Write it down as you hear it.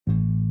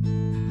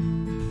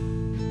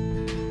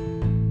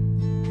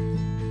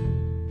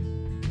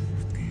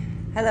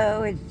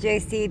Hello, it's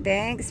JC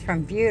Banks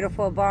from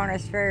beautiful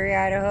Bonners Ferry,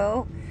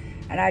 Idaho.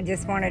 And I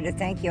just wanted to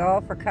thank you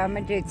all for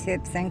coming to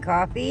Tips and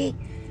Coffee.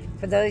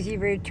 For those of you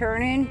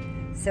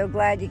returning, so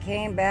glad you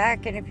came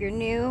back. And if you're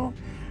new,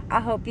 I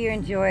hope you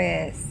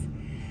enjoy us.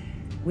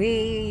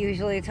 We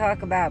usually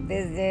talk about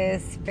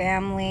business,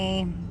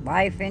 family,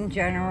 life in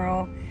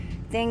general,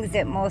 things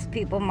that most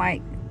people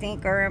might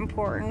think are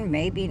important,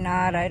 maybe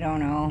not, I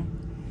don't know.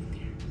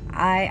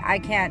 I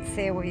can't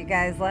say what you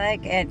guys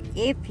like, and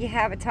if you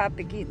have a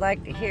topic you'd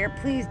like to hear,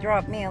 please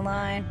drop me a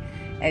line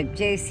at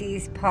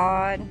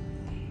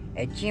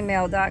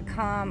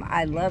jcspod@gmail.com.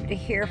 I'd love to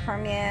hear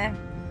from you.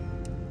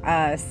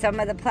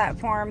 Some of the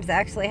platforms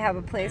actually have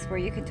a place where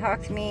you can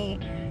talk to me.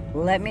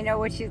 Let me know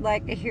what you'd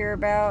like to hear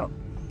about,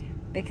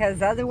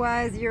 because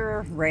otherwise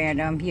you're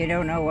random. You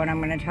don't know what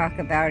I'm going to talk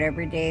about.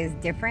 Every day is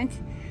different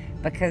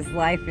because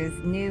life is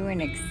new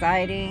and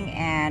exciting,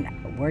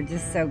 and we're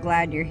just so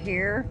glad you're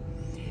here.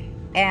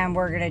 And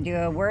we're going to do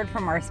a word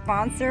from our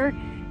sponsor,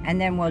 and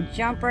then we'll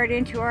jump right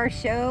into our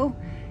show.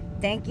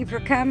 Thank you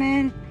for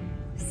coming.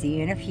 See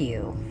you in a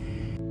few.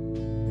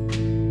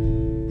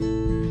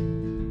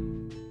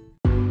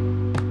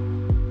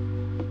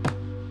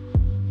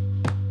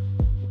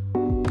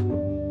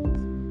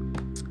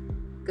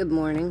 Good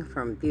morning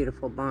from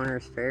beautiful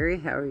Bonners Ferry.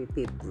 How are you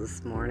people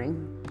this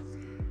morning?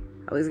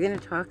 I was going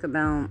to talk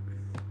about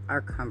our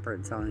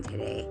comfort zone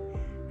today,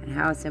 and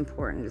how it's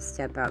important to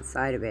step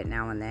outside of it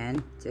now and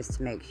then, just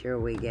to make sure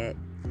we get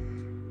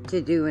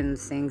to doing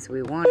things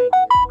we want to do,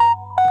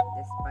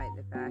 despite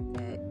the fact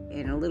that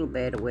in a little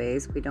bit of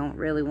ways we don't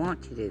really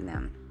want to do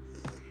them.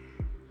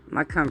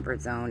 My comfort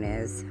zone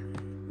is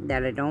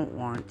that I don't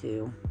want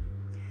to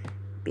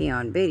be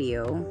on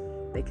video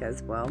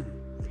because, well,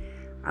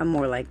 I'm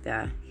more like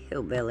the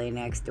hillbilly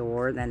next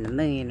door than the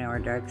millionaire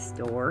next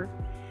door,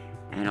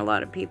 and a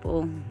lot of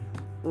people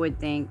would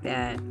think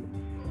that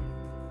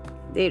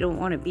they don't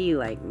want to be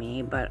like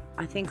me, but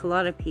I think a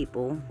lot of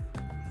people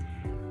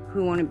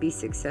who want to be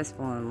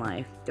successful in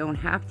life don't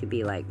have to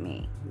be like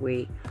me.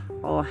 We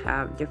all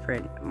have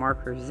different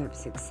markers of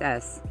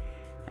success,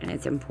 and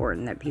it's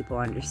important that people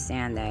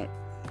understand that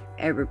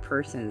every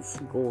person's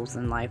goals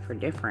in life are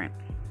different.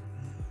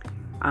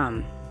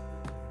 On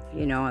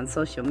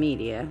social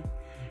media,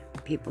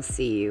 people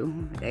see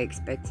you, they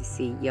expect to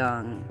see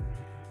young,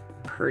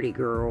 pretty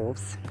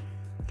girls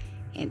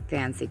in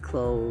fancy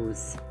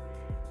clothes,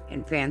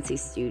 in fancy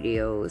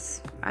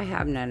studios. I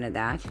have none of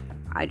that.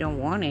 I don't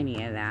want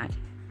any of that.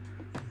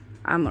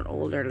 I'm an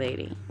older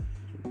lady,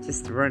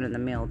 just a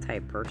run-of-the-mill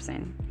type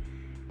person.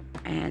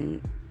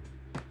 And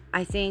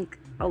I think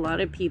a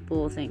lot of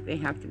people think they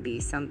have to be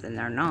something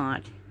they're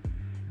not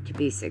to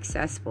be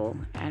successful,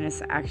 and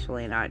it's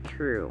actually not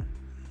true.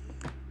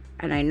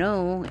 And I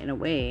know in a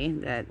way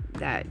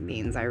that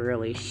means I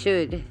really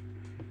should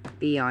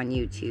be on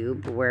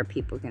YouTube, where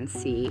people can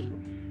see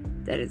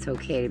that it's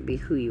okay to be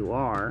who you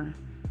are.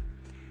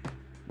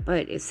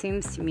 But it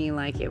seems to me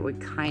like it would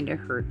kind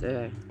of hurt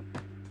the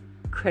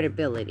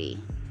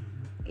credibility,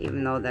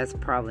 even though that's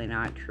probably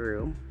not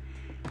true.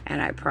 And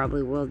I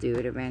probably will do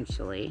it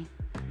eventually.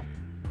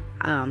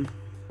 I'm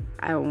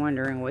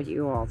wondering what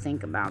you all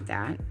think about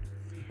that.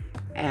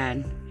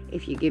 And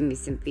if you give me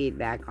some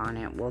feedback on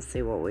it, we'll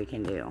see what we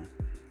can do.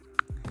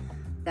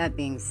 That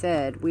being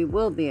said, we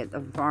will be at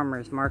the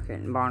Farmers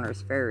Market in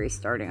Bonners Ferry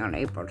starting on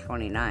April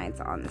 29th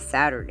on the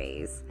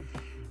Saturdays.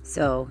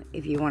 So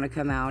if you want to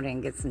come out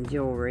and get some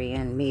jewelry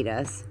and meet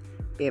us,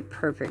 be a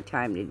perfect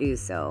time to do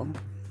so,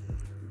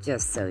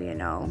 just so you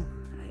know.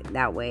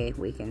 That way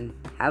we can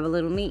have a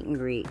little meet and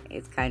greet.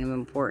 It's kind of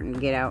important to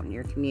get out in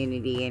your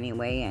community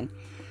anyway and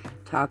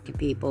talk to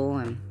people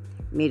and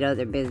meet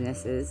other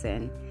businesses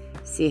and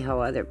see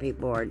how other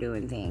people are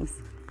doing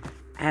things.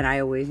 And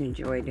I always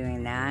enjoy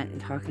doing that and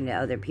talking to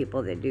other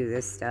people that do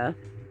this stuff.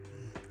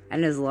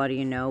 And as a lot of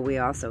you know, we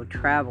also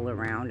travel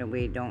around, and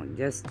we don't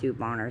just do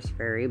Bonners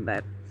Ferry,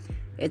 but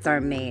it's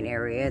our main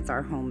area. It's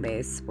our home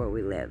base where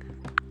we live.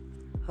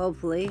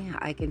 Hopefully,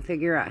 I can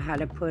figure out how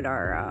to put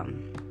our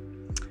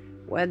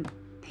web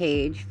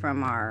page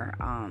from our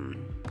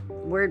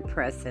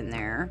WordPress in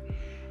there,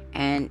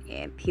 and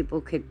people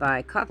could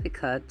buy coffee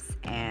cups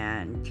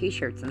and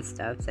t-shirts and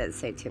stuff that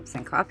say Tips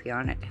and Coffee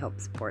on it to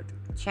help support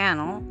the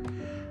channel.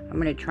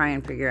 I'm going to try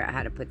and figure out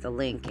how to put the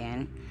link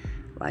in.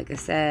 Like I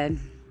said,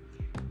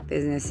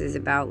 business is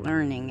about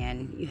learning,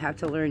 and you have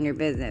to learn your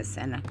business.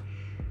 And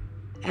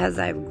as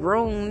I've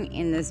grown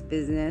in this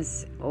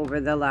business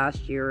over the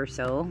last year or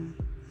so,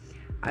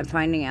 I'm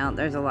finding out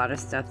there's a lot of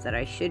stuff that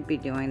I should be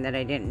doing that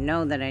I didn't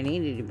know that I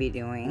needed to be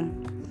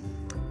doing,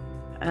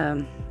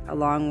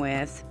 along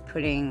with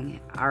putting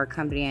our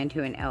company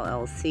into an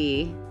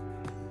LLC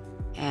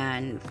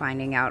and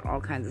finding out all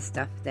kinds of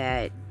stuff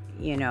that,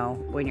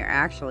 when you're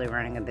actually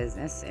running a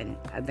business and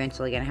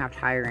eventually going to have to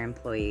hire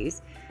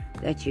employees,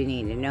 that you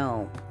need to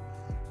know.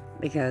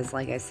 Because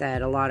like I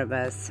said, a lot of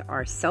us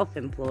are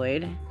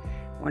self-employed.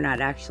 We're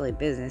not actually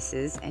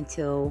businesses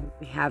until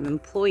we have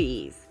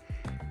employees.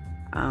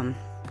 To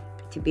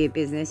be a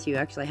business, you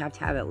actually have to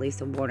have at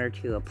least 1 or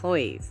 2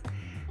 employees.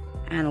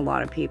 And a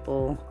lot of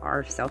people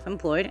are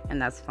self-employed,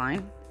 and that's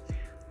fine.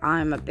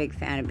 I'm a big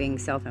fan of being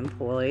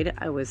self-employed.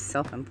 I was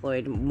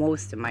self-employed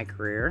most of my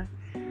career.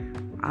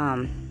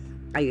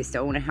 I used to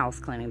own a house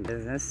cleaning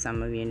business.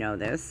 Some of you know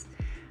this.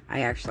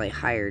 I actually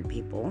hired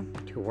people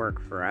to work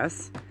for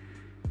us.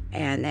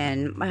 And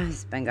then my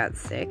husband got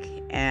sick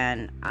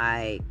and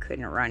I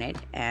couldn't run it.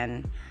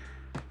 And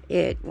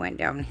it went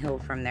downhill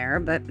from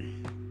there. But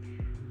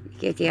you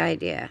get the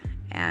idea.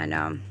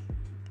 And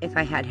if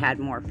I had had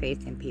more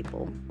faith in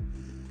people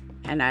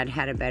and I'd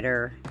had a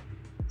better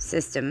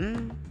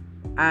system,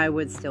 I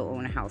would still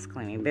own a house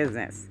cleaning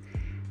business.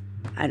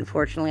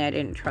 Unfortunately, I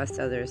didn't trust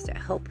others to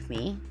help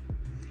me.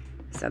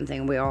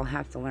 Something we all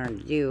have to learn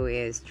to do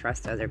is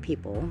trust other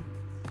people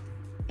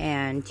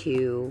and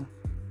to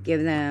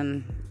give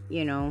them,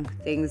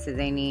 things that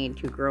they need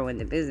to grow in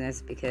the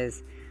business,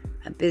 because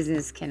a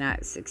business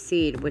cannot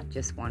succeed with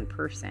just one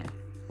person.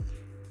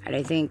 And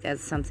I think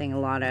that's something a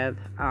lot of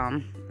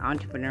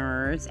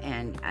entrepreneurs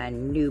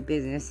and new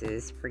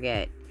businesses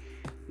forget.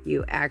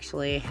 You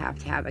actually have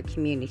to have a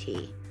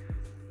community.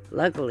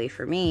 Luckily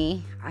for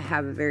me, I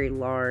have a very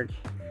large,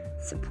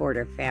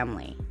 supportive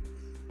family.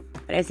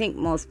 But I think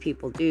most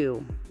people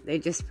do. They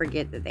just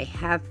forget that they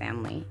have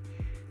family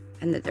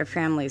and that their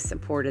family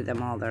supported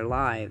them all their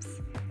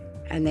lives.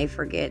 And they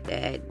forget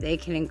that they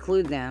can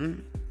include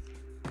them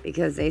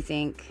because they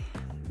think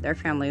their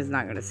family is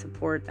not going to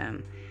support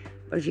them.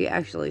 But if you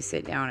actually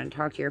sit down and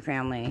talk to your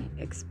family,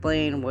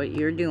 explain what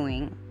you're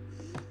doing,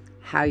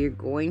 how you're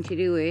going to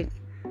do it,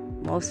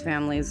 most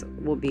families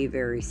will be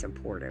very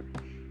supportive.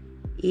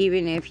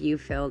 Even if you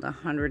failed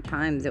 100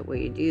 times at what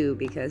you do,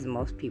 because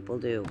most people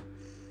do.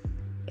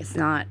 It's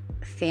not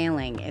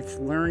failing, it's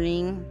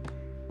learning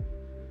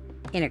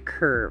in a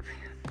curve,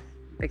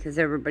 because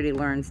everybody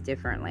learns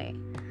differently.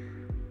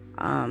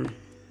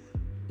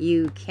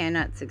 You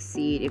cannot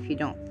succeed if you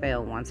don't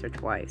fail once or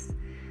twice.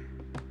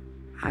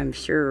 I'm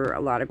sure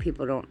a lot of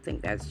people don't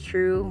think that's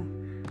true,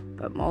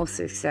 but most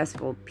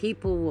successful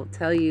people will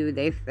tell you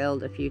they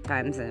failed a few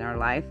times in their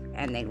life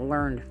and they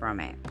learned from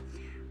it.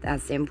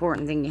 That's the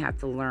important thing you have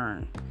to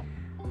learn.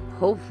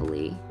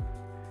 Hopefully,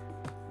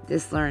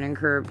 this learning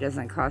curve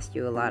doesn't cost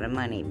you a lot of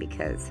money,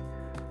 because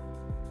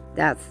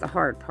that's the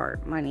hard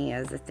part. Money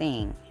is a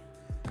thing.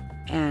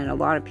 And a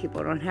lot of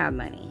people don't have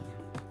money.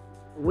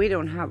 We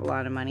don't have a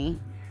lot of money,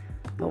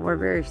 but we're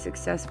very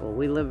successful.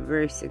 We live a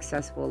very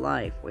successful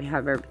life. We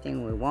have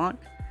everything we want,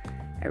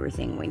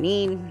 everything we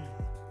need,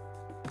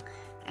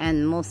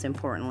 and most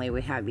importantly,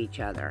 we have each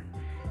other.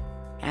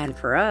 And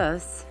for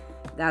us,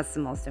 that's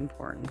the most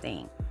important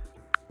thing.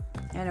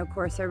 And of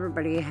course,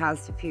 everybody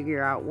has to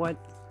figure out what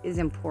is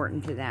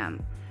important to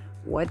them,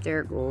 what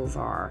their goals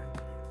are,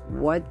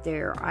 what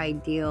their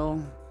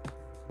ideal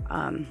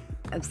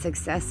of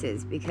success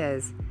is.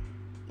 Because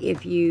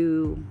if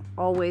you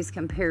always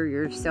compare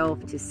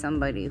yourself to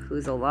somebody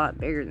who's a lot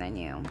bigger than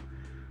you,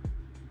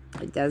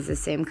 does the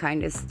same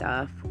kind of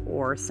stuff,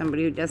 or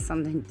somebody who does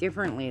something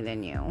differently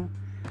than you,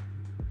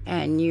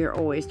 and you're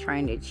always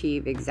trying to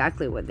achieve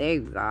exactly what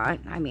they've got,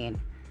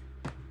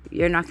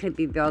 you're not going to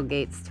be Bill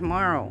Gates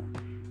tomorrow.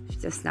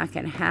 It's just not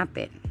going to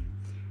happen.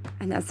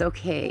 And that's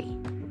okay.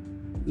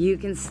 You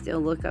can still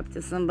look up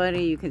to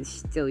somebody. You can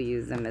still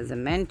use them as a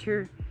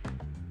mentor.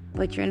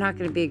 But you're not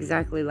going to be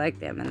exactly like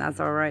them. And that's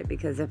all right,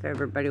 because if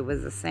everybody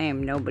was the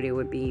same, nobody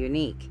would be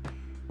unique.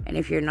 And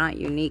if you're not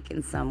unique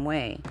in some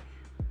way,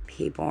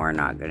 people are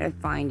not going to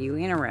find you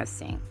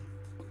interesting.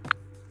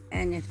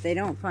 And if they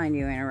don't find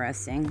you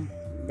interesting,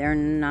 they're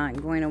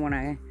not going to want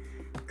to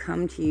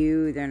come to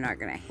you. They're not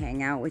going to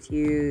hang out with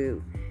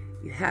you.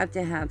 You have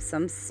to have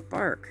some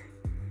spark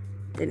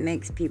that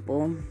makes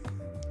people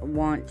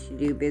want to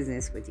do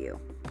business with you.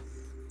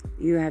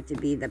 You have to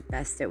be the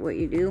best at what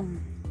you do.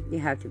 You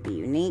have to be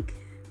unique.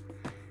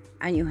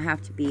 And you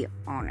have to be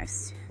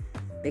honest.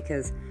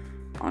 Because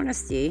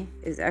honesty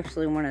is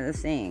actually one of the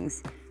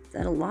things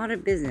that a lot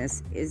of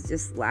business is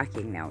just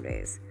lacking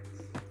nowadays.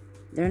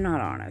 They're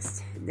not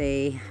honest.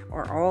 They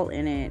are all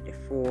in it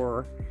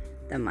for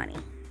the money.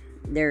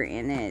 They're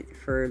in it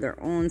for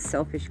their own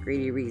selfish,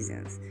 greedy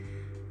reasons.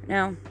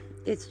 Now,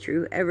 it's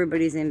true,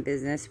 everybody's in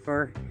business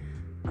for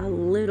a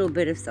little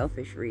bit of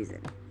selfish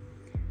reason.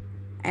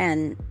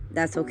 And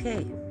that's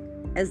okay,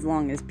 as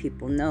long as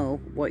people know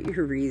what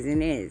your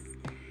reason is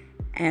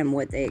and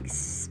what they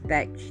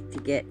expect to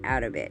get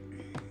out of it.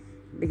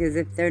 Because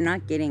if they're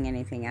not getting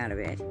anything out of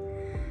it,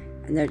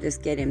 and they're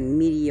just getting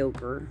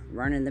mediocre,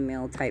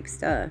 run-of-the-mill type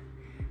stuff,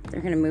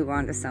 they're going to move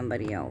on to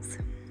somebody else,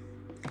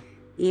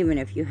 even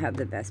if you have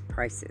the best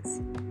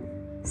prices.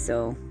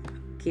 So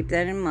keep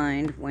that in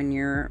mind when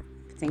you're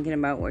thinking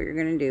about what you're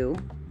going to do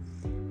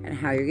and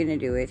how you're going to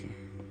do it.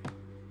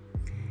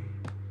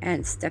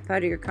 And step out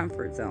of your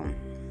comfort zone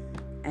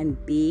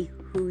and be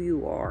who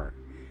you are.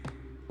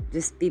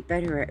 Just be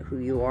better at who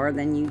you are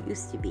than you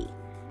used to be,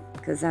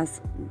 because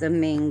that's the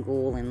main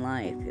goal in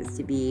life, is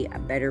to be a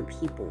better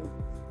people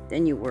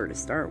than you were to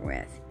start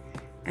with.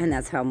 And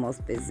that's how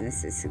most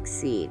businesses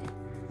succeed.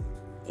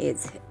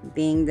 It's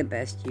being the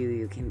best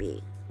you can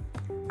be.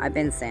 I've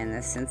been saying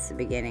this since the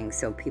beginning,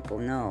 so people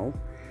know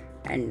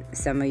And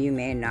some of you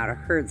may not have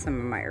heard some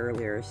of my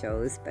earlier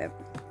shows, but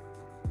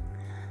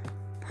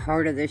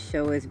part of this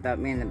show is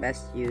about being the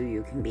best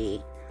you can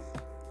be.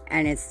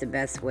 And it's the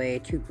best way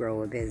to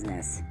grow a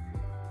business.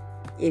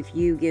 If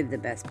you give the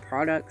best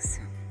products,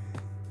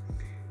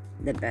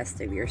 the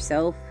best of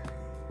yourself,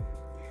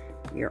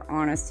 you're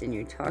honest and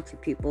you talk to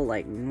people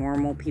like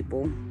normal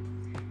people,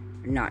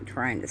 not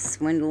trying to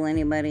swindle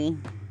anybody,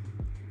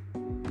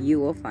 you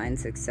will find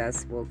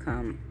success will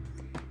come.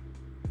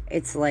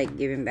 It's like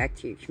giving back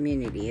to your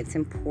community. It's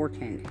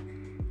important.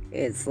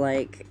 It's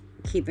like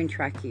keeping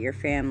track of your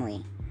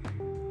family.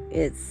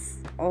 It's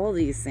all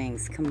these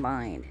things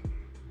combined,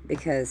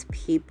 because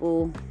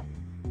people,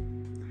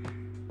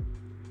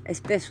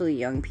 especially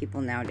young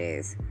people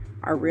nowadays,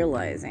 are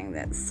realizing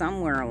that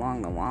somewhere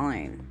along the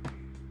line,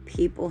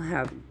 people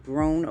have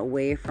grown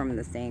away from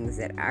the things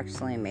that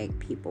actually make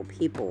people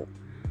people.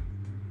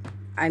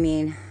 I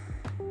mean,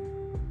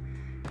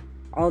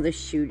 all the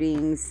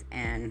shootings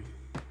and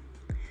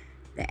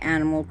the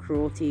animal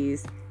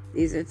cruelties,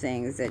 these are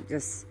things that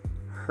just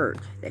hurt.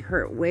 They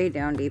hurt way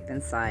down deep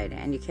inside,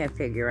 and you can't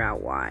figure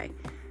out why,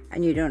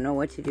 and you don't know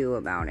what to do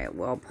about it.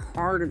 Well,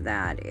 part of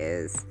that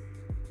is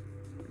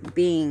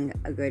being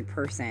a good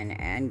person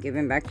and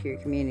giving back to your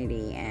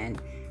community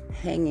and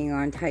hanging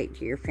on tight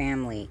to your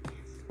family,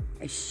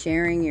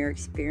 sharing your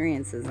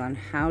experiences on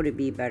how to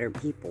be better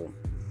people.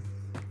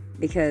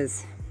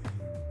 Because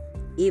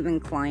even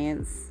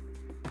clients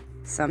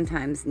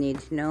sometimes need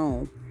to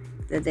know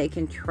that they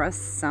can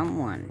trust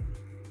someone,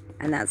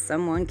 and that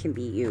someone can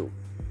be you.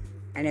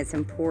 And it's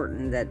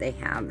important that they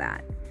have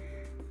that,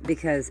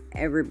 because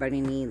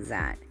everybody needs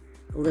that.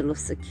 A little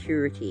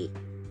security,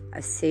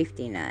 a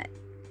safety net,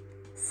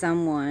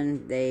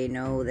 someone they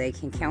know they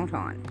can count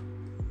on.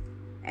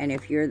 And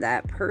if you're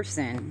that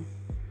person,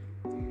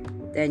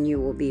 then you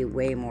will be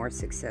way more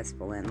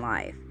successful in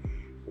life,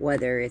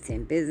 whether it's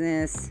in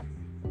business,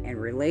 in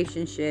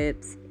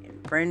relationships,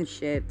 in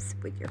friendships,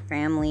 with your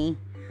family.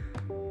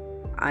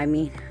 I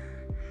mean,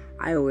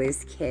 I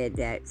always kid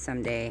that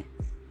someday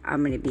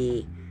I'm going to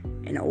be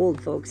in an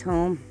old folks'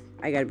 home.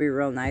 I got to be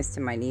real nice to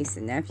my niece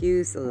and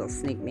nephews so they'll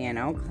sneak me in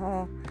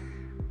alcohol.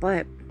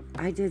 But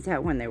I did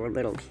that when they were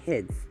little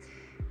kids.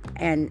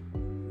 And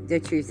the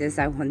truth is,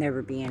 I will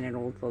never be in an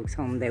old folks'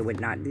 home. They would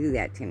not do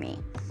that to me.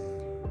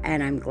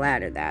 And I'm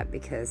glad of that,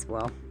 because,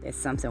 well, it's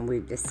something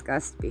we've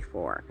discussed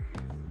before.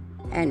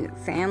 And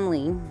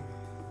family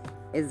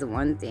is the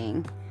one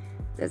thing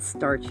that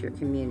starts your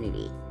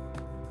community.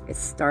 It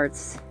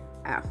starts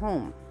at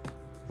home.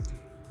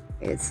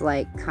 It's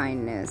like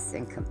kindness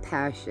and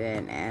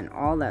compassion and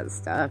all that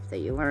stuff that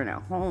you learn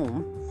at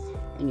home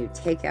and you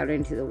take out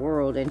into the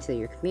world, into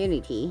your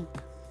community,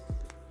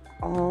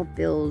 all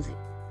build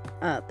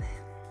up.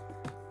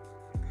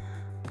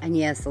 And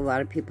yes, a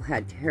lot of people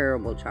had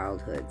terrible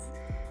childhoods.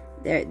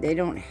 They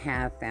don't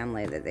have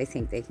family that they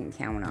think they can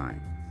count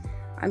on.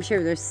 I'm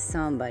sure there's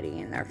somebody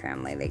in their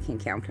family they can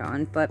count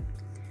on, but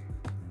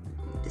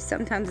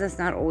sometimes that's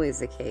not always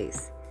the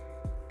case.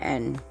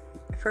 And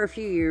for a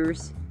few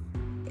years,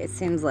 it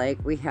seems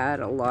like we had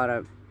a lot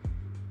of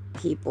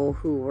people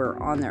who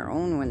were on their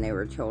own when they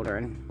were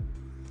children,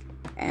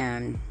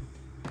 and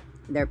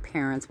their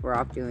parents were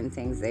off doing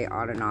things they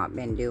ought to not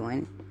been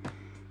doing.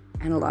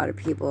 And a lot of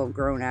people have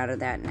grown out of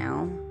that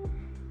now,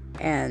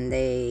 and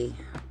they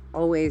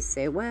always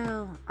say,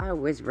 well, I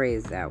was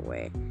raised that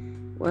way.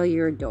 Well,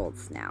 you're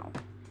adults now,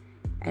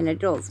 and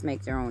adults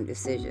make their own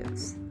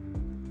decisions,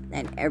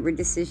 and every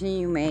decision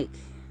you make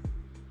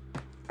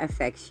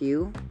affects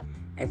you,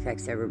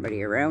 affects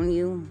everybody around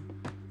you.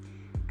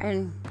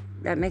 And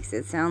that makes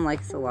it sound like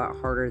it's a lot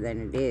harder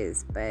than it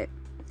is, but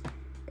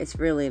it's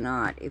really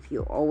not. If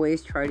you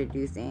always try to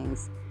do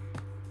things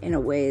in a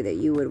way that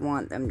you would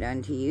want them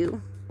done to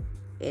you,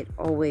 it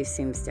always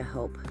seems to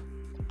help.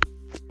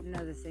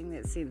 Another thing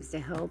that seems to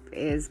help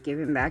is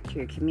giving back to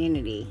your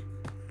community.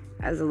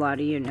 As a lot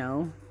of you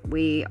know,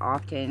 we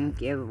often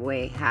give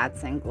away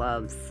hats and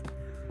gloves.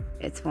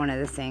 It's one of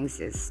the things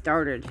that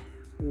started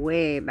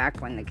way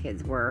back when the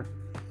kids were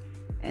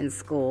in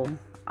school.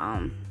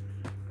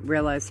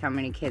 Realized how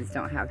many kids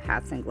don't have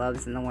hats and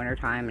gloves in the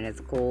wintertime and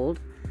it's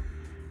cold.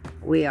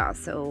 We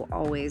also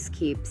always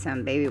keep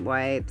some baby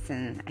wipes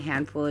and a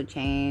handful of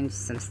change,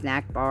 some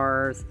snack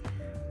bars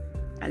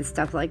and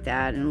stuff like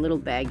that, and little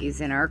baggies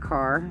in our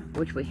car,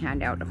 which we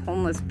hand out to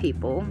homeless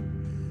people.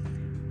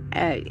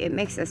 It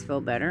makes us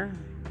feel better.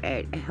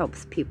 It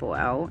helps people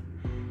out.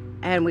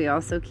 And we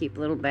also keep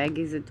little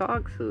baggies of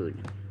dog food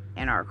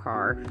in our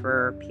car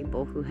for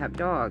people who have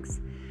dogs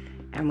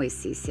and we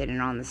see sitting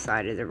on the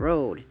side of the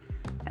road.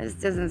 This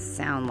doesn't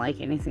sound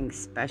like anything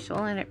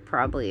special, and it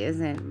probably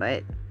isn't,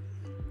 but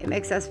it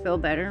makes us feel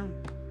better,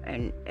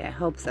 and it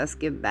helps us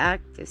give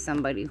back to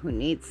somebody who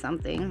needs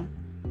something.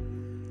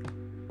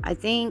 I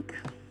think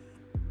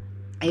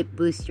it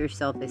boosts your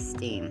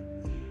self-esteem,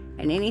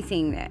 and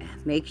anything that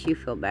makes you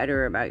feel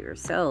better about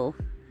yourself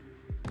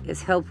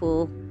is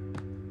helpful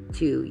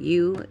to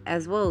you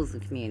as well as the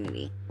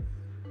community.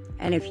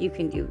 And if you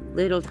can do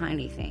little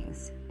tiny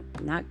things,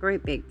 not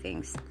great big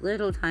things,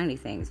 little tiny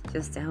things,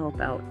 just to help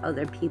out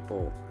other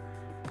people,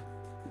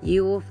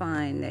 you will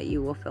find that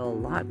you will feel a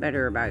lot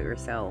better about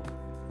yourself.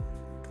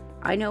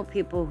 I know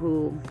people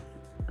who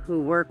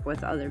work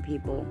with other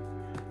people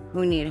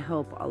who need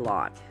help a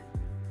lot.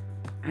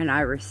 And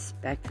I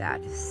respect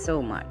that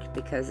so much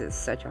because it's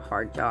such a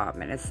hard job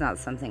and it's not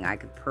something I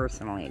could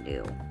personally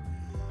do.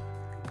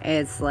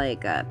 It's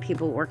like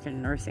people work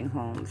in nursing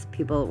homes,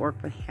 people that work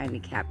with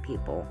handicapped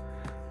people,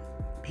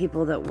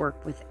 people that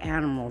work with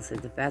animals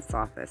at the vet's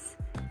office.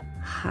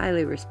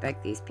 Highly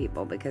respect these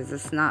people because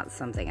it's not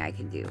something I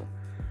could do.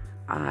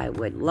 I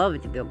would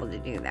love to be able to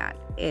do that.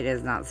 It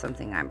is not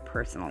something I'm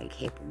personally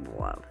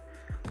capable of.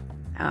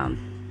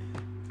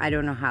 I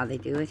don't know how they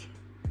do it.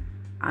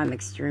 I'm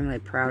extremely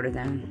proud of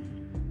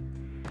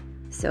them.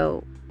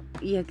 So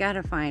you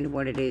gotta find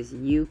what it is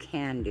you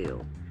can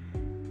do,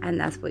 and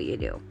that's what you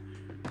do.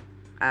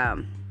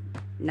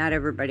 Not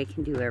everybody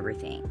can do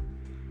everything,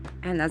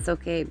 and that's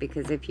okay,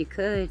 because if you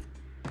could,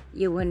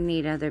 you wouldn't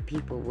need other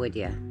people, would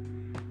you?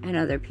 And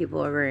other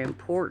people are very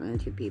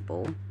important to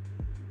people,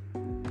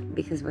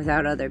 because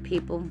without other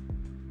people,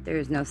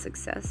 there's no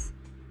success.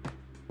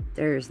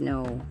 There's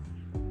no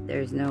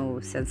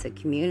sense of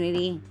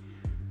community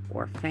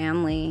or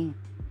family,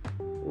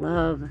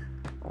 love,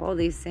 all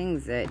these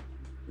things that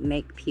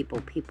make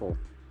people people.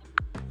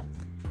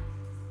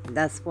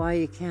 That's why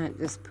you can't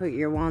just put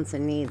your wants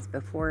and needs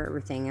before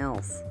everything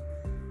else,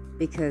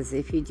 because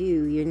if you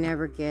do, you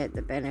never get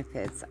the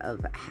benefits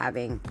of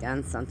having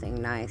done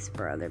something nice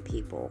for other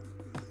people.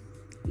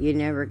 You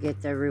never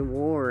get the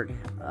reward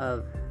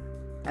of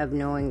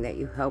knowing that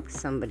you helped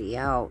somebody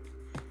out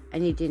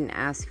and you didn't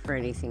ask for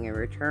anything in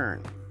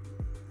return.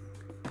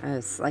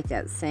 It's like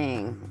that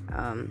saying,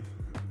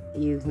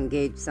 you can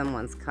gauge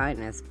someone's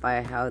kindness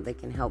by how they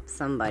can help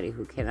somebody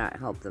who cannot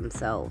help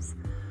themselves,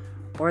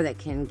 or that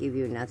can give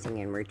you nothing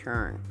in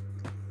return.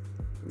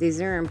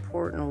 These are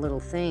important little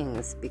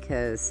things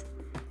because,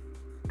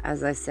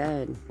 as I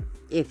said,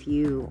 if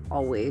you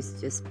always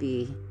just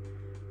be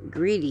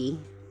greedy,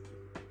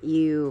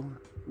 you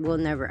will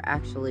never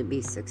actually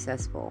be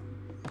successful.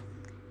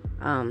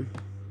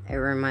 It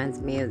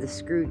reminds me of the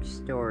Scrooge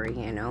story,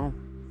 you know.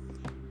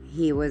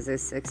 He was a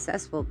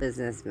successful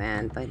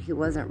businessman, but he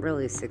wasn't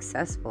really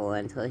successful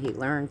until he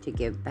learned to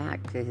give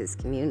back to his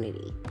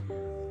community.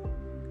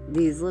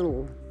 These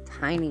little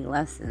tiny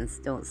lessons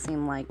don't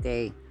seem like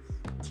they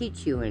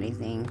teach you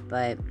anything,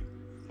 but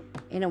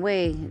in a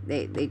way,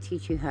 they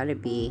teach you how to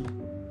be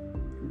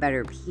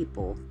better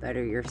people,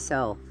 better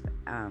yourself,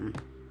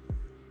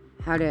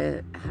 how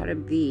to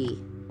be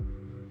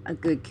a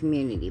good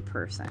community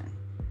person.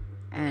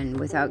 And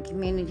without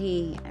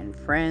community and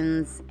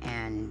friends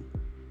and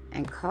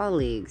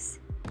colleagues,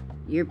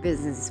 your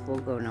business will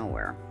go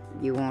nowhere.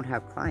 You won't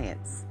have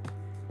clients.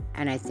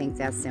 And I think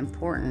that's an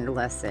important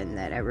lesson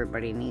that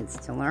everybody needs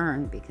to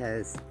learn,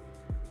 because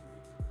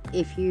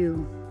if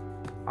you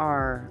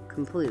are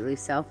completely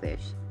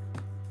selfish,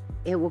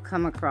 it will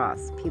come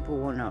across. People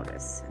will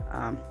notice.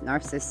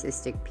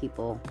 Narcissistic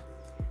people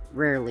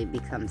rarely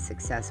become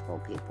successful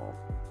people.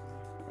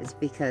 It's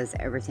because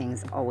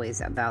everything's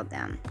always about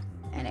them,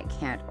 and it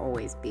can't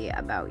always be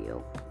about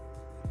you.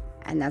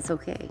 And that's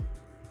okay.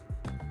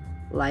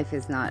 Life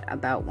is not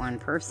about one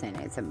person,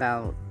 it's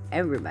about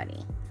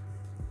everybody.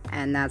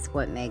 And that's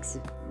what makes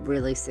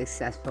really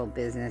successful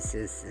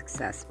businesses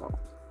successful.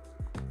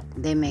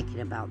 They make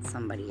it about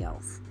somebody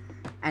else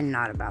and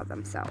not about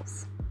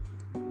themselves.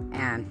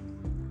 And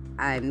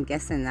I'm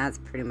guessing that's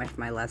pretty much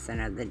my lesson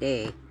of the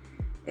day,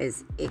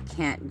 is it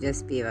can't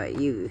just be about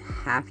you. You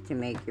have to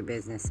make your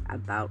business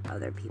about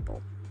other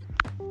people.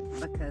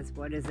 Because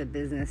what is a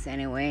business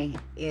anyway?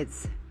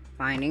 It's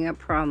finding a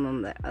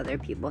problem that other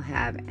people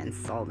have and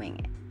solving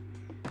it.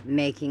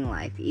 Making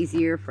life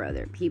easier for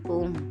other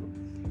people.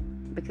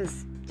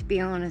 Because, to be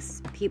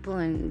honest, people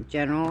in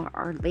general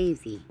are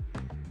lazy.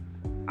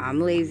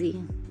 I'm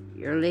lazy.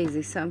 You're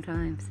lazy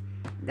sometimes.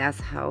 That's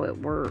how it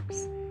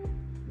works.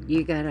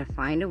 You gotta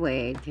find a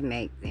way to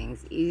make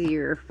things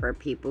easier for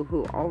people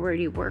who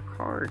already work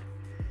hard.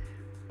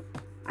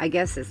 I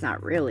guess it's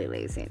not really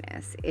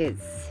laziness.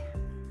 It's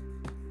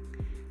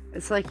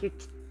like you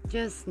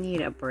just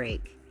need a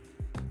break.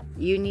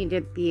 You need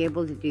to be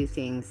able to do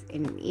things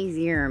in an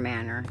easier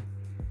manner.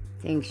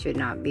 Things should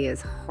not be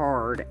as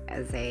hard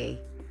as they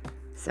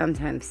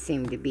sometimes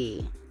seem to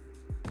be.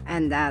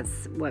 And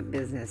that's what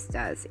business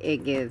does.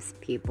 It gives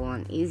people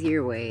an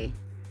easier way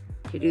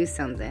to do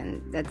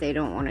something that they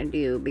don't want to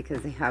do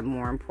because they have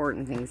more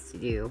important things to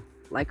do,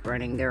 like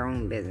running their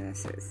own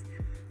businesses.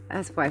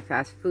 That's why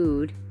fast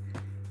food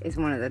is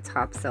one of the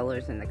top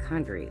sellers in the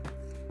country,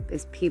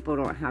 because people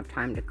don't have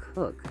time to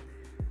cook.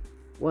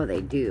 Well,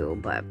 they do,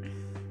 but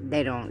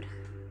they don't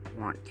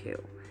want to.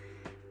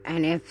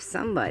 And if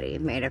somebody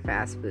made a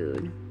fast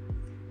food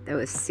that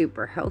was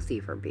super healthy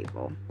for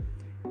people,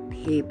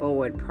 people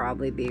would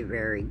probably be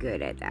very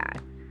good at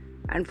that.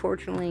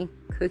 Unfortunately,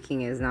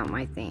 cooking is not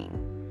my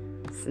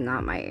thing. It's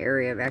not my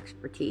area of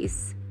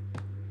expertise.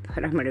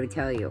 But I'm going to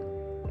tell you,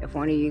 if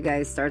one of you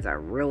guys starts a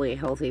really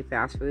healthy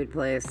fast food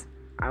place,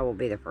 I will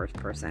be the first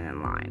person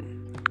in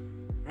line.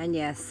 And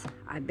yes,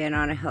 I've been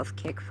on a health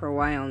kick for a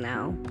while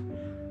now.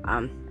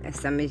 As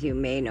some of you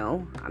may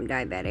know, I'm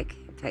diabetic,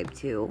 type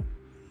 2.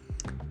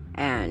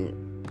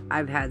 And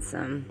I've had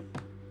some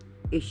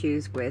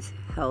issues with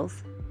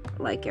health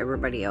like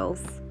everybody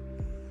else.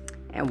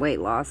 And weight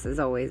loss is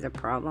always a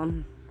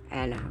problem.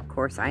 And of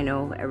course, I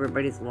know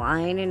everybody's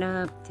lining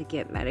up to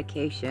get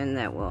medication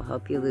that will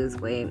help you lose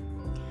weight.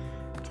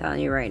 I'm telling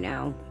you right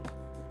now,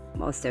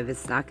 most of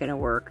it's not going to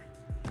work.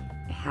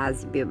 It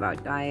has to be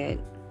about diet,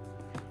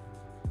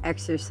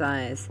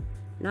 exercise,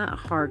 not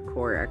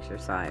hardcore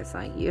exercise.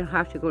 Like, you don't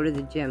have to go to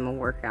the gym and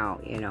work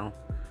out,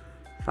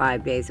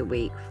 5 days a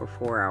week for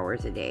 4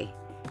 hours a day.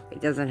 It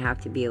doesn't have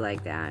to be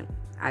like that.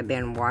 I've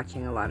been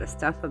watching a lot of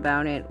stuff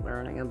about it,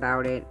 learning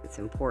about it. It's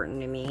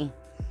important to me.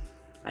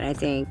 And I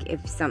think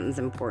if something's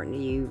important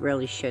to you, you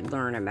really should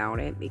learn about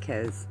it,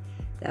 because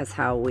that's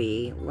how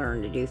we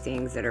learn to do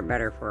things that are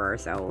better for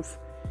ourselves.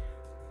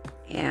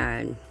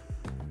 And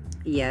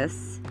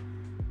yes,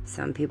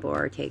 some people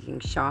are taking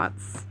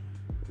shots.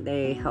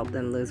 They help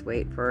them lose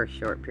weight for a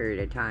short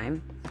period of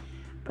time.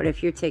 But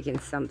if you're taking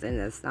something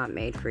that's not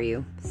made for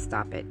you,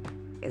 stop it.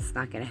 It's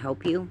not going to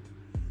help you.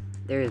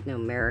 There is no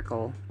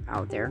miracle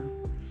out there.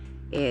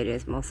 It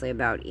is mostly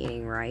about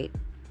eating right,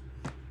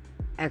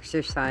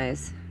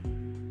 exercise,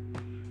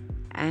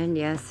 and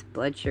yes,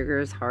 blood sugar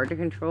is hard to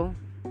control.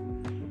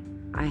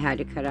 I had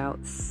to cut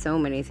out so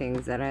many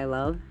things that I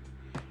love.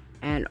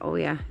 And oh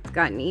yeah, it's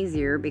gotten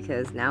easier,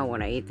 because now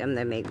when I eat them,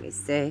 they make me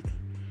sick.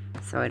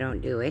 So I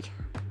don't do it.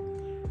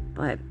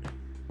 But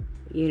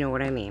you know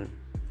what I mean.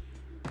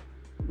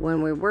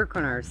 When we work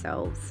on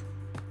ourselves,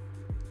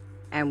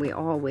 and we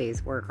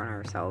always work on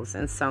ourselves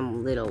in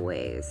some little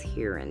ways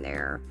here and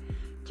there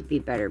to be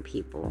better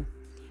people,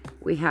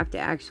 we have to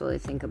actually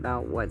think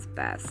about what's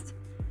best.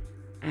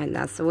 And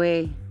that's the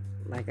way,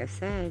 like I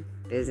said,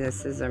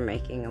 businesses are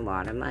making a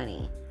lot of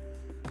money.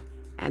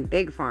 And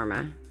Big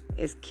Pharma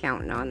is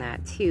counting on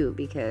that too,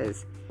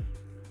 because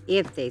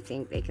if they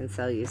think they can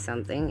sell you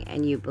something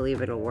and you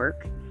believe it'll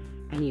work,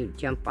 and you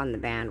jump on the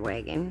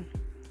bandwagon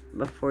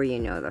before you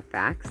know the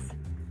facts,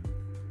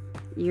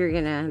 you're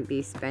gonna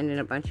be spending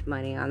a bunch of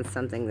money on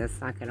something that's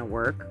not gonna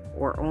work,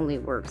 or only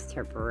works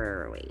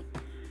temporarily.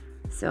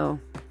 So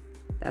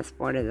that's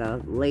one of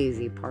the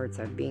lazy parts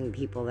of being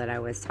people that I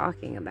was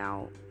talking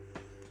about.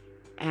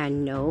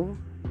 And no,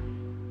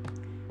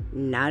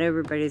 not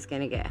everybody's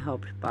going to get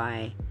helped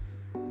by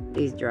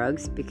these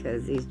drugs,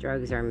 because these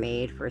drugs are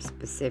made for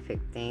specific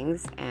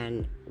things,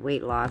 and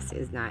weight loss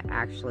is not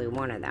actually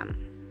one of them.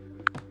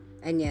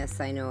 And yes,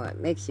 I know it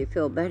makes you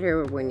feel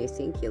better when you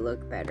think you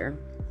look better,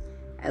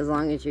 as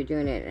long as you're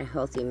doing it in a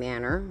healthy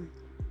manner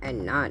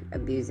and not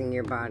abusing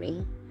your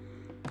body.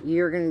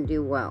 You're going to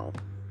do well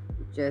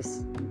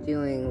just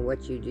doing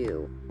what you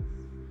do.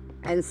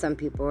 And some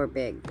people are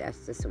big.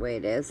 That's just the way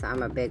it is.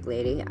 I'm a big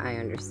lady. I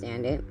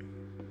understand it.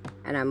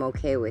 And I'm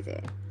okay with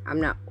it. I'm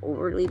not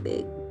overly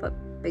big, but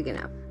big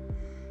enough.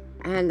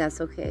 And that's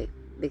okay,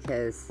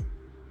 because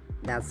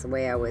that's the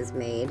way I was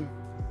made.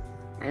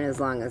 And as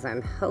long as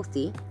I'm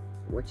healthy,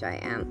 which I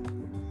am,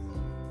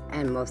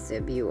 and most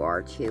of you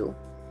are too,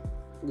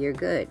 you're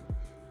good.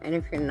 And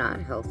if you're not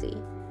healthy,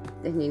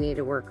 then you need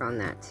to work on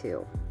that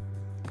too,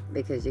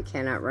 because you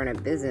cannot run a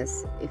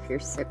business if you're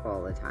sick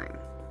all the time.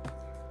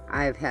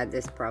 I've had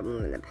this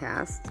problem in the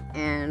past,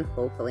 and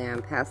hopefully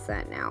I'm past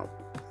that now.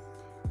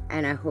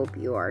 And I hope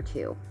you are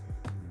too.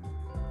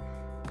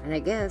 And I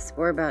guess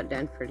we're about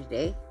done for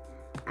today,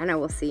 and I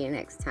will see you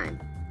next time.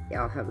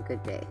 Y'all have a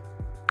good day.